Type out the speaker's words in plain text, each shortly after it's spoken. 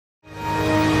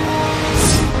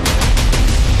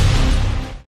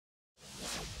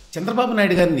చంద్రబాబు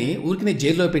నాయుడు గారిని ఊరికినే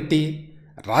జైల్లో పెట్టి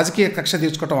రాజకీయ కక్ష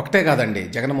తీర్చుకోవటం ఒకటే కాదండి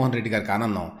జగన్మోహన్ రెడ్డి గారికి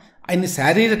ఆనందం. ఆయన్ని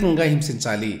శారీరకంగా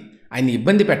హింసించాలి, ఆయన్ని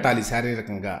ఇబ్బంది పెట్టాలి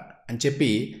శారీరకంగా అని చెప్పి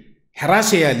హెరాస్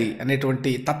చేయాలి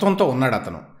అనేటువంటి తత్వంతో ఉన్నాడు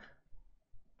అతను.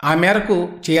 ఆ మేరకు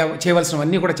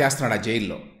చేయవలసినవన్నీ కూడా చేస్తున్నాడు ఆ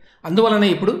జైల్లో. అందువలనే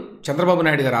ఇప్పుడు చంద్రబాబు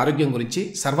నాయుడు గారి ఆరోగ్యం గురించి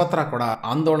సర్వత్రా కూడా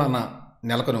ఆందోళన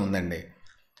నెలకొని ఉందండి.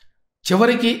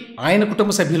 చివరికి ఆయన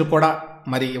కుటుంబ సభ్యులు కూడా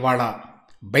మరి ఇవాళ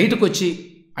బయటకు వచ్చి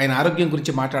ఆయన ఆరోగ్యం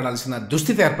గురించి మాట్లాడాల్సిన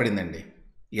దుస్థితి ఏర్పడిందండి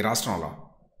ఈ రాష్ట్రంలో.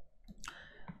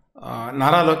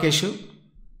 నారా లోకేష్,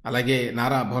 అలాగే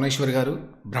నారా భువనేశ్వర్ గారు,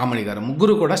 బ్రాహ్మణి గారు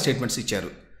ముగ్గురు కూడా స్టేట్మెంట్స్ ఇచ్చారు.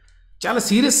 చాలా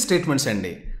సీరియస్ స్టేట్మెంట్స్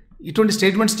అండి. ఇటువంటి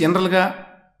స్టేట్మెంట్స్ జనరల్గా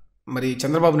మరి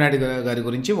చంద్రబాబు నాయుడు గారి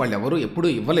గురించి వాళ్ళు ఎవరు ఎప్పుడూ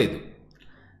ఇవ్వలేదు.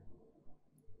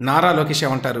 నారా లోకేష్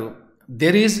ఏమంటారు,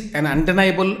 there is an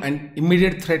అన్డెనయబుల్ and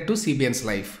immediate threat to CBN's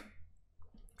life.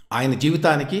 ఆయన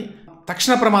జీవితానికి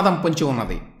తక్షణ ప్రమాదం పొంచి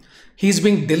ఉన్నది. He's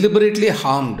being deliberately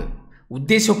harmed.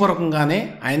 ఉద్దేశపూర్వకంగానే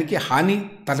ఆయనకి హాని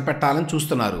తలపెట్టాలని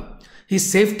చూస్తున్నారు. He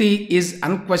safety is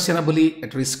అన్క్వశ్చనబులీ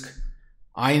at risk.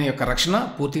 ఆయన యొక్క రక్షణ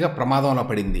పూర్తిగా ప్రమాదంలో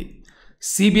పడింది.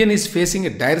 CBN is facing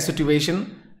a డైర్ situation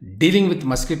dealing with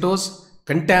mosquitoes,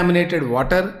 contaminated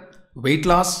water, weight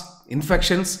loss,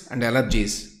 infections and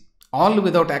allergies, all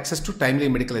without access to timely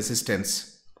medical assistance.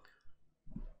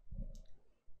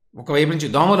 ఒకవైపు నుంచి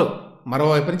దోమలు,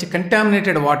 మరోవైపు నుంచి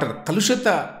కంటామినేటెడ్ వాటర్, కలుషిత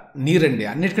నీరండి,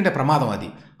 అన్నిటికంటే ప్రమాదం అది.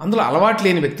 అందులో అలవాటు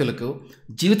లేని వ్యక్తులకు,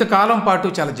 జీవితకాలం పాటు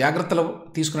చాలా జాగ్రత్తలు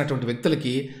తీసుకున్నటువంటి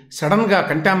వ్యక్తులకి సడన్గా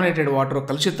కంటామినేటెడ్ వాటర్,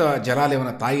 కలుషిత జలాలు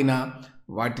ఏమైనా తాగినా,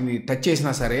 వాటిని టచ్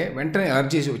చేసినా సరే వెంటనే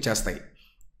అలర్జీస్ వచ్చేస్తాయి.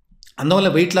 అందువల్ల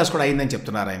వెయిట్ లాస్ కూడా అయిందని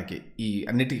చెప్తున్నారు ఆయనకి. ఈ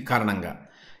అన్నిటి కారణంగా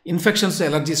ఇన్ఫెక్షన్స్,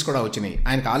 ఎలర్జీస్ కూడా వచ్చినాయి.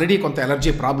 ఆయనకు ఆల్రెడీ కొంత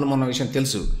ఎలర్జీ ప్రాబ్లం ఉన్న విషయం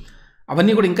తెలుసు.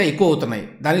 అవన్నీ కూడా ఇంకా ఎక్కువ అవుతున్నాయి.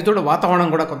 దానితో వాతావరణం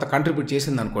కూడా కొంత కంట్రిబ్యూట్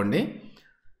చేసింది అనుకోండి.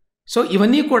 సో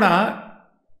ఇవన్నీ కూడా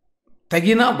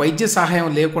తగిన వైద్య సహాయం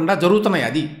లేకుండా జరుగుతున్నాయి.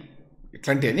 అది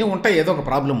ఇట్లాంటివన్నీ ఉంటాయి, ఏదో ఒక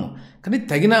ప్రాబ్లము, కానీ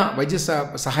తగిన వైద్య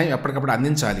సహాయం ఎప్పటికప్పుడు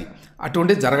అందించాలి.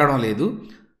 అటువంటిది జరగడం లేదు.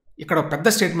 ఇక్కడ పెద్ద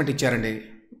స్టేట్మెంట్ ఇచ్చారండి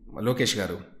లోకేష్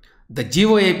గారు. The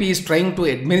GOAP is trying to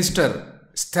administer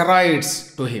steroids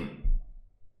to him.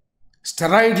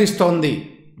 స్టెరాయిడ్లు ఇస్తోంది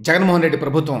జగన్మోహన్ రెడ్డి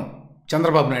ప్రభుత్వం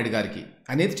చంద్రబాబు నాయుడు గారికి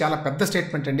అనేది చాలా పెద్ద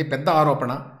స్టేట్మెంట్ అండి, పెద్ద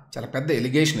ఆరోపణ, చాలా పెద్ద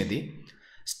ఎలిగేషన్ ఇది.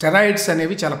 స్టెరాయిడ్స్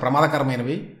అనేవి చాలా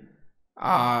ప్రమాదకరమైనవి.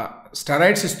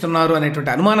 స్టెరాయిడ్స్ ఇస్తున్నారు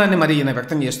అనేటువంటి అనుమానాన్ని మరి ఈయన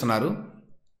వ్యక్తం చేస్తున్నారు.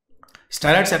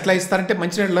 స్టెరాయిడ్స్ ఎట్లా ఇస్తారంటే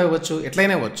మంచినీళ్ళలో ఇవ్వచ్చు,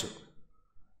 ఎట్లయినా ఇవ్వచ్చు.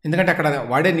 ఎందుకంటే అక్కడ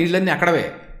వాడే నీళ్ళన్నీ అక్కడవే.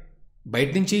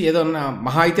 బయట నుంచి ఏదో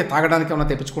మహా అయితే తాగడానికి ఏమన్నా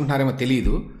తెప్పించుకుంటున్నారేమో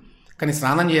తెలియదు, కానీ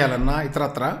స్నానం చేయాలన్నా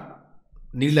ఇతరత్ర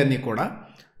నీళ్ళన్నీ కూడా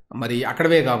మరి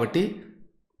అక్కడవే. కాబట్టి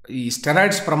ఈ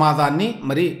స్టెరాయిడ్స్ ప్రమాదాన్ని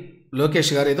మరి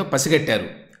లోకేష్ గారు ఏదో పసిగట్టారు.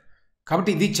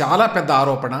 కాబట్టి ఇది చాలా పెద్ద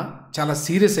ఆరోపణ, చాలా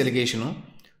సీరియస్ ఎలిగేషను.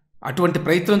 అటువంటి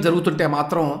ప్రయత్నం జరుగుతుంటే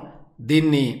మాత్రం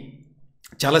దీన్ని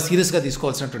చాలా సీరియస్గా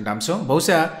తీసుకోవాల్సినటువంటి అంశం.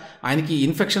 బహుశా ఆయనకి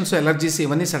ఇన్ఫెక్షన్స్, ఎలర్జీస్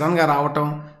ఇవన్నీ సడన్గా రావటం,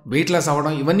 వెయిట్ లాస్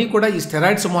అవ్వడం ఇవన్నీ కూడా ఈ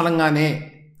స్టెరాయిడ్స్ మూలంగానే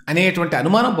అనేటువంటి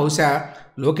అనుమానం బహుశా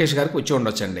లోకేష్ గారికి వచ్చి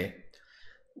ఉండొచ్చండి.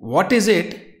 What is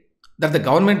it that the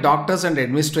government doctors and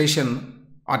administration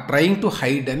are trying to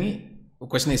hide అని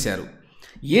క్వశ్చన్ వేశారు.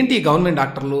 ఏంటి ఈ గవర్నమెంట్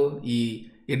డాక్టర్లు, ఈ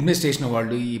అడ్మినిస్ట్రేషన్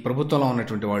వాళ్ళు, ఈ ప్రభుత్వంలో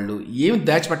ఉన్నటువంటి వాళ్ళు ఏమి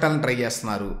దాచిపెట్టాలని ట్రై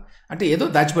చేస్తున్నారు అంటే ఏదో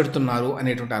దాచిపెడుతున్నారు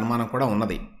అనేటువంటి అనుమానం కూడా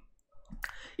ఉన్నది.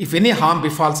 ఇఫ్ ఎనీ హార్మ్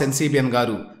బిఫాల్స్ CBN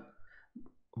గారు,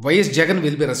 YS Jagan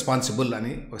will be responsible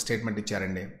అని ఒక స్టేట్మెంట్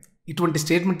ఇచ్చారండి. ఇటువంటి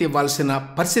స్టేట్మెంట్ ఇవ్వాల్సిన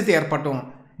పరిస్థితి ఏర్పడటం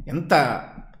ఎంత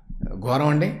ఘోరం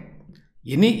అండి.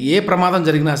 ఏ ప్రమాదం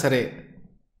జరిగినా సరే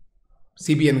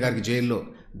CBN గారికి జైల్లో,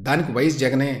 దానికి వైఎస్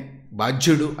జగనే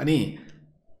బాధ్యుడు అని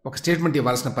ఒక స్టేట్మెంట్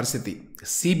ఇవ్వాల్సిన పరిస్థితి.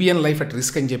 CBN లైఫ్ అట్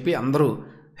రిస్క్ అని చెప్పి అందరూ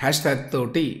 #ట్యాగ్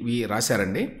తోటి ఇవి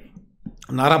రాశారండి.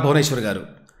 నారా భువనేశ్వర్ గారు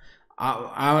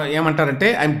ఏమంటారంటే,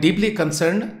 I'm deeply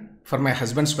concerned for my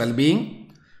husband's well being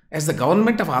as the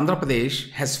government of Andhra Pradesh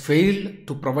has failed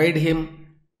to provide him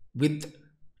with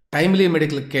timely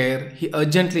medical care he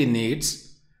urgently needs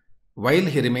while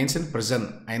he remains in prison.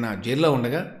 ఆయన జైల్లో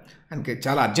ఉండగా ఆయనకి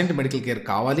చాలా అర్జెంట్ మెడికల్ కేర్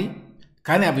కావాలి,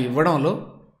 కానీ అవి ఇవ్వడంలో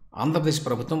ఆంధ్రప్రదేశ్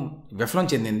ప్రభుత్వం విఫలం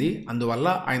చెందింది. అందువల్ల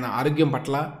ఆయన ఆరోగ్యం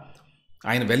పట్ల,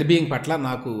 ఆయన వెల్బీయింగ్ పట్ల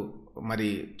నాకు మరి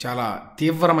చాలా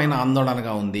తీవ్రమైన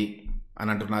ఆందోళనగా ఉంది అని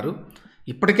అంటున్నారు.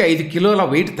 ఇప్పటికే 5 కిలోల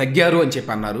వెయిట్ తగ్గారు అని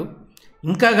చెప్పి అన్నారు.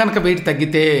 ఇంకా కనుక వెయిట్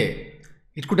తగ్గితే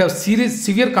it could have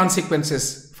severe consequences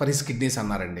for his kidneys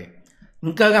అన్నారండి.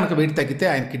 ఇంకా కనుక వెయిట్ తగ్గితే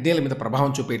ఆయన కిడ్నీల మీద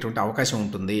ప్రభావం చూపేటువంటి అవకాశం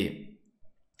ఉంటుంది.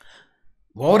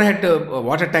 ఓవర్ హెడ్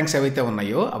వాటర్ ట్యాంక్స్ ఏవైతే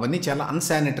ఉన్నాయో అవన్నీ చాలా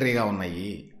అన్శానిటరీగా ఉన్నాయి,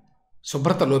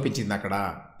 శుభ్రత లోపించింది అక్కడ.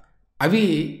 అవి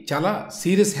చాలా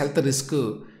సీరియస్ హెల్త్ రిస్క్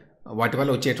వాటి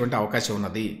వల్ల వచ్చేటువంటి అవకాశం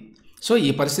ఉన్నది. సో ఈ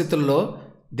పరిస్థితుల్లో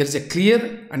there is a clear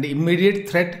and immediate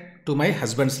threat to my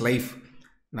husband's life.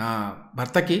 నా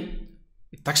భర్తకి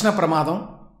తక్షణ ప్రమాదం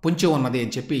పొంచి ఉన్నది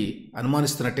అని చెప్పి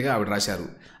అనుమానిస్తున్నట్టుగా ఆవిడ రాశారు.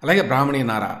 అలాగే బ్రాహ్మణి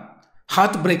నారా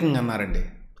హార్ట్ బ్రేకింగ్ అన్నారండి,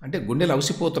 అంటే గుండెలు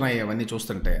అవసిపోతున్నాయి అవన్నీ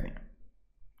చూస్తుంటే అని.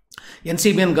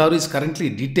 NCBN Gaur is currently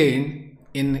detained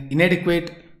in inadequate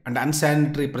and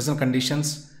unsanitary prison conditions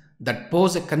that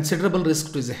pose a considerable risk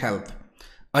to his health.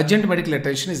 Urgent medical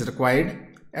attention is required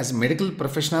as medical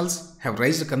professionals have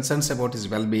raised concerns about his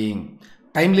well-being.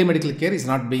 Timely medical care is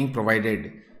not being provided.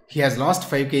 He has lost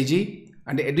 5 kg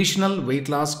and additional weight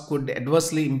loss could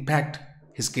adversely impact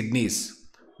his kidneys.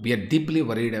 We are deeply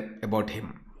worried about him.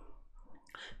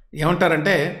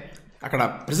 ఏమంటారంటే అక్కడ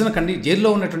prison జైల్లో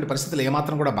ఉన్నటువంటి పరిస్థితులు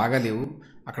ఏమాత్రం కూడా బాగాలేవు,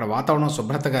 అక్కడ వాతావరణం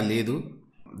శుభ్రతగా లేదు,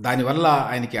 దానివల్ల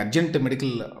ఆయనకి అర్జెంట్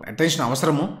మెడికల్ అటెన్షన్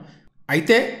అవసరము.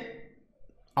 అయితే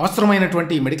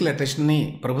అవసరమైనటువంటి మెడికల్ అటెన్షన్ని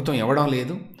ప్రభుత్వం ఇవ్వడం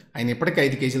లేదు. ఆయన ఇప్పటికే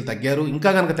 5 కేజీలు తగ్గారు, ఇంకా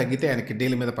కనుక తగ్గితే ఆయన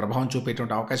కిడ్నీల మీద ప్రభావం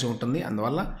చూపేటువంటి అవకాశం ఉంటుంది.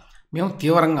 అందువల్ల మేము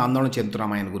తీవ్రంగా ఆందోళన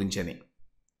చెందుతున్నాం ఆయన గురించి అని.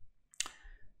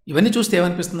 ఇవన్నీ చూస్తే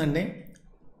ఏమనిపిస్తుందండి,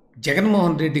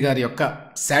 జగన్మోహన్ రెడ్డి గారి యొక్క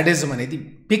శాడిజం అనేది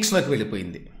పీక్స్లోకి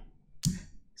వెళ్ళిపోయింది.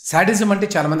 శాడిజం అంటే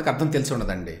చాలామందికి అర్థం తెలిసి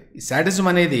ఉండదండి. ఈ శాడిజం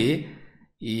అనేది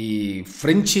ఈ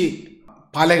ఫ్రెంచి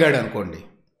పాలెగాడు అనుకోండి,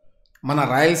 మన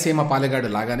రాయలసీమ పాలెగాడు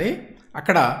లాగానే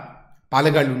అక్కడ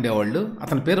పాలెగాళ్ళు ఉండేవాళ్ళు.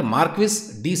 అతని పేరు మార్క్విస్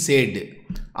డి సేడ్.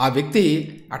 ఆ వ్యక్తి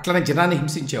అట్లనే జనాన్ని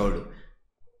హింసించేవాడు.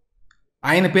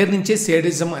 ఆయన పేరు నుంచే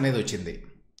సేడిజం అనేది వచ్చింది,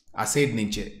 ఆ సేడ్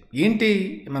నుంచే. ఏంటి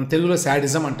మన తెలుగులో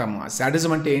శాడిజం అంటాము. ఆ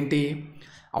శాడిజం అంటే ఏంటి,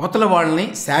 అవతల వాళ్ళని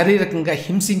శారీరకంగా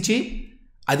హింసించి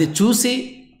అది చూసి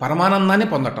పరమానందాన్ని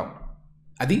పొందటం,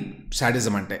 అది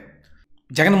శాడిజం అంటే.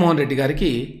 జగన్మోహన్ రెడ్డి గారికి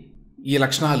ఈ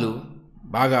లక్షణాలు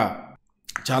బాగా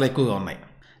చాలా ఎక్కువగా ఉన్నాయి.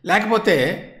 లేకపోతే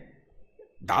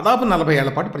దాదాపు 40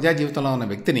 ఏళ్ల పాటు ప్రజా జీవితంలో ఉన్న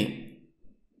వ్యక్తిని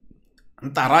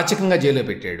అంత అరాచకంగా జైల్లో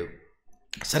పెట్టాడు.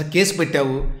 సరే కేసు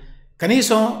పెట్టావు,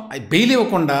 కనీసం బెయిల్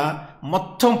ఇవ్వకుండా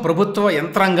మొత్తం ప్రభుత్వ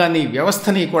యంత్రాంగాన్ని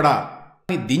వ్యవస్థని కూడా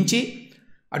దించి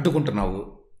అడ్డుకుంటున్నావు,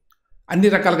 అన్ని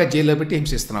రకాలుగా జైల్లో పెట్టి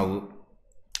హింసిస్తున్నావు,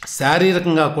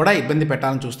 శారీరకంగా కూడా ఇబ్బంది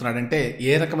పెట్టాలని చూస్తున్నాడంటే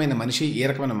ఏ రకమైన మనిషి, ఏ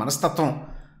రకమైన మనస్తత్వం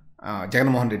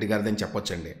జగన్మోహన్ రెడ్డి గారిదని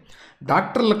చెప్పొచ్చండి.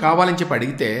 డాక్టర్లు కావాలని చెప్పి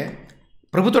అడిగితే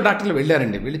ప్రభుత్వ డాక్టర్లు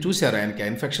వెళ్ళారండి, వెళ్ళి చూశారు. ఆయనకి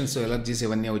ఇన్ఫెక్షన్స్, ఎలర్జీస్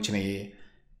ఇవన్నీ వచ్చినాయి,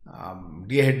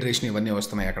 డిహైడ్రేషన్ ఇవన్నీ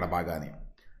వస్తున్నాయి అక్కడ బాగా అని.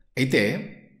 అయితే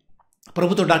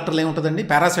ప్రభుత్వ డాక్టర్లు ఏముంటుందండి,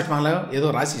 పారాసెటమాల్ ఏదో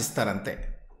రాసి ఇస్తారంతే.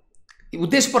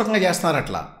 ఉద్దేశపూర్వకంగా చేస్తున్నారు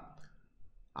అట్లా.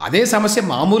 అదే సమస్య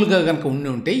మామూలుగా కనుక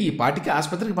ఉంటే ఈ పాటికి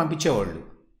ఆసుపత్రికి పంపించేవాళ్ళు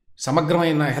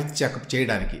సమగ్రమైన హెల్త్ చెకప్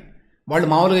చేయడానికి. వాళ్ళు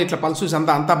మామూలుగా ఇట్లా పల్సూస్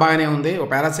అంతా బాగానే ఉంది, ఓ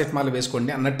పారాసెటమాల్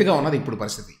వేసుకోండి అన్నట్టుగా ఉన్నది ఇప్పుడు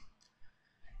పరిస్థితి.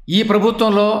 ఈ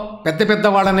ప్రభుత్వంలో పెద్ద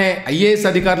వాళ్ళనే IAS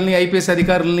అధికారులని, IPS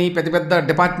అధికారులని, పెద్ద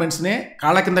డిపార్ట్మెంట్స్నే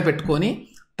కాళ్ళ కింద పెట్టుకొని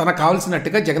తనకు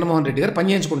కావాల్సినట్టుగా జగన్మోహన్ రెడ్డి గారు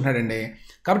పనిచేయించుకుంటున్నాడండి.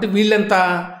 కాబట్టి వీళ్ళంతా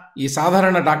ఈ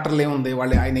సాధారణ డాక్టర్లు ఏముంది,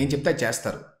 వాళ్ళు ఆయన ఏం చెప్తే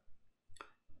చేస్తారు.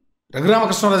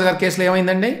 రఘురామకృష్ణరాజు గారి కేసులో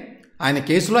ఏమైందండి, ఆయన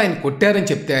కేసులో ఆయన కొట్టారని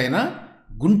చెప్తే ఆయన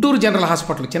గుంటూరు జనరల్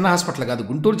హాస్పిటల్, చిన్న హాస్పిటల్ కాదు,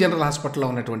 గుంటూరు జనరల్ హాస్పిటల్లో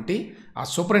ఉన్నటువంటి ఆ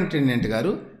సూపరింటెండెంట్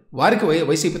గారు, వారికి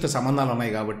వైసీపీతో సంబంధాలు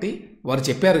ఉన్నాయి కాబట్టి వారు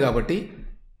చెప్పారు కాబట్టి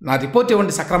నా రిపోర్ట్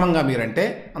ఇవ్వండి సక్రమంగా మీరంటే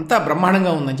అంతా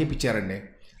బ్రహ్మాండంగా ఉందని చెప్పి ఇచ్చారండి.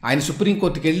 ఆయన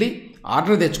సుప్రీంకోర్టుకి వెళ్ళి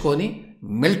ఆర్డర్ తెచ్చుకొని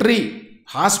మిలిటరీ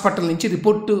హాస్పిటల్ నుంచి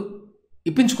రిపోర్టు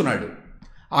ఇప్పించుకున్నాడు.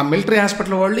 ఆ మిలిటరీ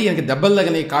హాస్పిటల్ వాళ్ళు ఈయనకి దెబ్బలు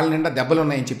తగినాయి, కాళ్ళ నిండా దెబ్బలు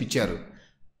ఉన్నాయని చెప్పి ఇచ్చారు.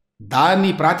 దాన్ని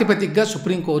ప్రాతిపదికగా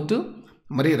సుప్రీంకోర్టు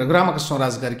మరి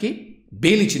రఘురామకృష్ణరాజు గారికి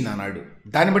బెయిల్ ఇచ్చింది అన్నాడు.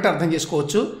 దాన్ని బట్టి అర్థం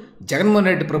చేసుకోవచ్చు, జగన్మోహన్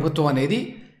రెడ్డి ప్రభుత్వం అనేది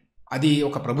అది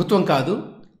ఒక ప్రభుత్వం కాదు,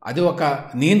 అది ఒక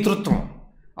నియంతృత్వం.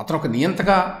 అతను ఒక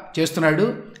నియంతగా చేస్తున్నాడు.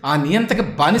 ఆ నియంతకి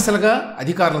బానిసలుగా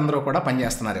అధికారులందరూ కూడా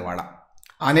పనిచేస్తున్నారు ఇవాళ.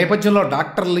 ఆ నేపథ్యంలో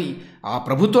డాక్టర్లు, ఆ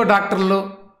ప్రభుత్వ డాక్టర్లు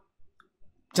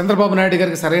చంద్రబాబు నాయుడు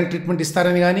గారికి సరైన ట్రీట్మెంట్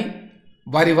ఇస్తారని కానీ,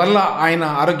 వారి వల్ల ఆయన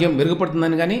ఆరోగ్యం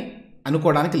మెరుగుపడుతుందని కానీ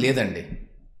అనుకోవడానికి లేదండి.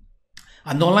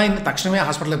 అందువల్ల ఆయన తక్షణమే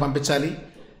హాస్పిటల్కి పంపించాలి.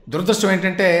 దురదృష్టం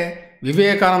ఏంటంటే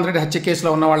వివేకానంద రెడ్డి హత్య కేసులో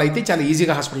ఉన్న వాళ్ళైతే చాలా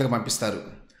ఈజీగా హాస్పిటల్కి పంపిస్తారు.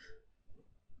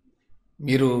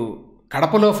 మీరు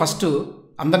కడపలో ఫస్ట్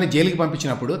అందరినీ జైలుకి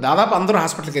పంపించినప్పుడు దాదాపు అందరూ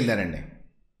హాస్పిటల్కి వెళ్ళారండి.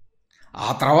 ఆ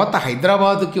తర్వాత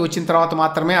హైదరాబాద్కి వచ్చిన తర్వాత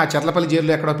మాత్రమే ఆ చర్లపల్లి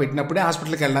జైల్లో ఎక్కడో పెట్టినప్పుడే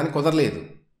హాస్పిటల్కి వెళ్ళడానికి కుదరలేదు.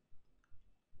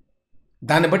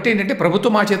 దాన్ని బట్టి ఏంటంటే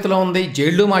ప్రభుత్వం మా చేతిలో ఉంది,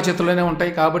 జైళ్ళు మా చేతిలోనే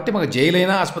ఉంటాయి కాబట్టి మాకు జైలు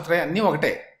అయినా ఆసుపత్రి అన్నీ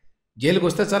ఒకటే. జైలుకి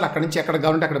వస్తే చాలు, అక్కడి నుంచి ఎక్కడ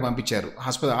కావాలంటే అక్కడ పంపించారు.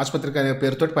 ఆసుపత్రికి అనే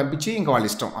పేరుతోటి పంపించి ఇంకా వాళ్ళ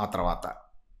ఇష్టం ఆ తర్వాత.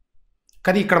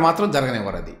 కానీ ఇక్కడ మాత్రం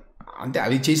జరగనివ్వరు అది. అంటే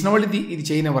అవి చేసిన వాళ్ళు ఇది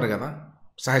చేయనివ్వరు కదా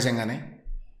సహజంగానే.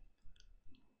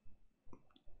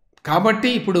 కాబట్టి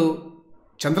ఇప్పుడు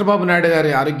చంద్రబాబు నాయుడు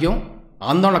గారి ఆరోగ్యం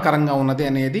ఆందోళనకరంగా ఉన్నది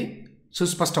అనేది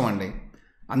సుస్పష్టం అండి.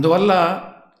 అందువల్ల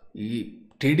ఈ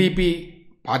టీడీపీ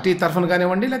పార్టీ తరఫున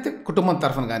కానివ్వండి, లేకపోతే కుటుంబం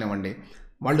తరఫున కానివ్వండి,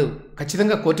 వాళ్ళు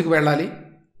ఖచ్చితంగా కోర్టుకు వెళ్ళాలి.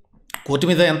 కోర్టు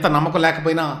మీద ఎంత నమ్మకం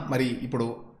లేకపోయినా మరి ఇప్పుడు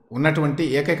ఉన్నటువంటి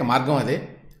ఏకైక మార్గం అదే.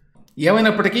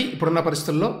 ఏమైనప్పటికీ ఇప్పుడున్న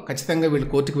పరిస్థితుల్లో ఖచ్చితంగా వీళ్ళు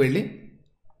కోర్టుకు వెళ్ళి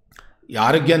ఈ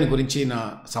ఆరోగ్యాన్ని గురించి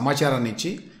నా సమాచారాన్ని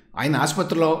ఇచ్చి ఆయన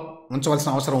ఆసుపత్రిలో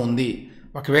ఉంచవలసిన అవసరం ఉంది.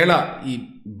 ఒకవేళ ఈ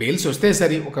బెయిల్స్ వస్తే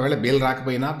సరి, ఒకవేళ బెయిల్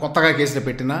రాకపోయినా కొత్తగా కేసులు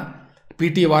పెట్టినా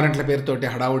పీటీ వారెంట్ల పేరుతోటి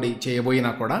హడావుడి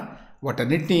చేయబోయినా కూడా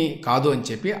వాటన్నిటినీ కాదు అని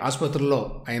చెప్పి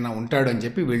ఆసుపత్రుల్లో ఆయన ఉంటాడు అని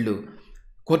చెప్పి వీళ్ళు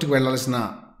కోర్టుకు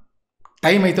వెళ్ళాల్సిన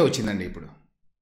టైం అయితే వచ్చిందండి ఇప్పుడు.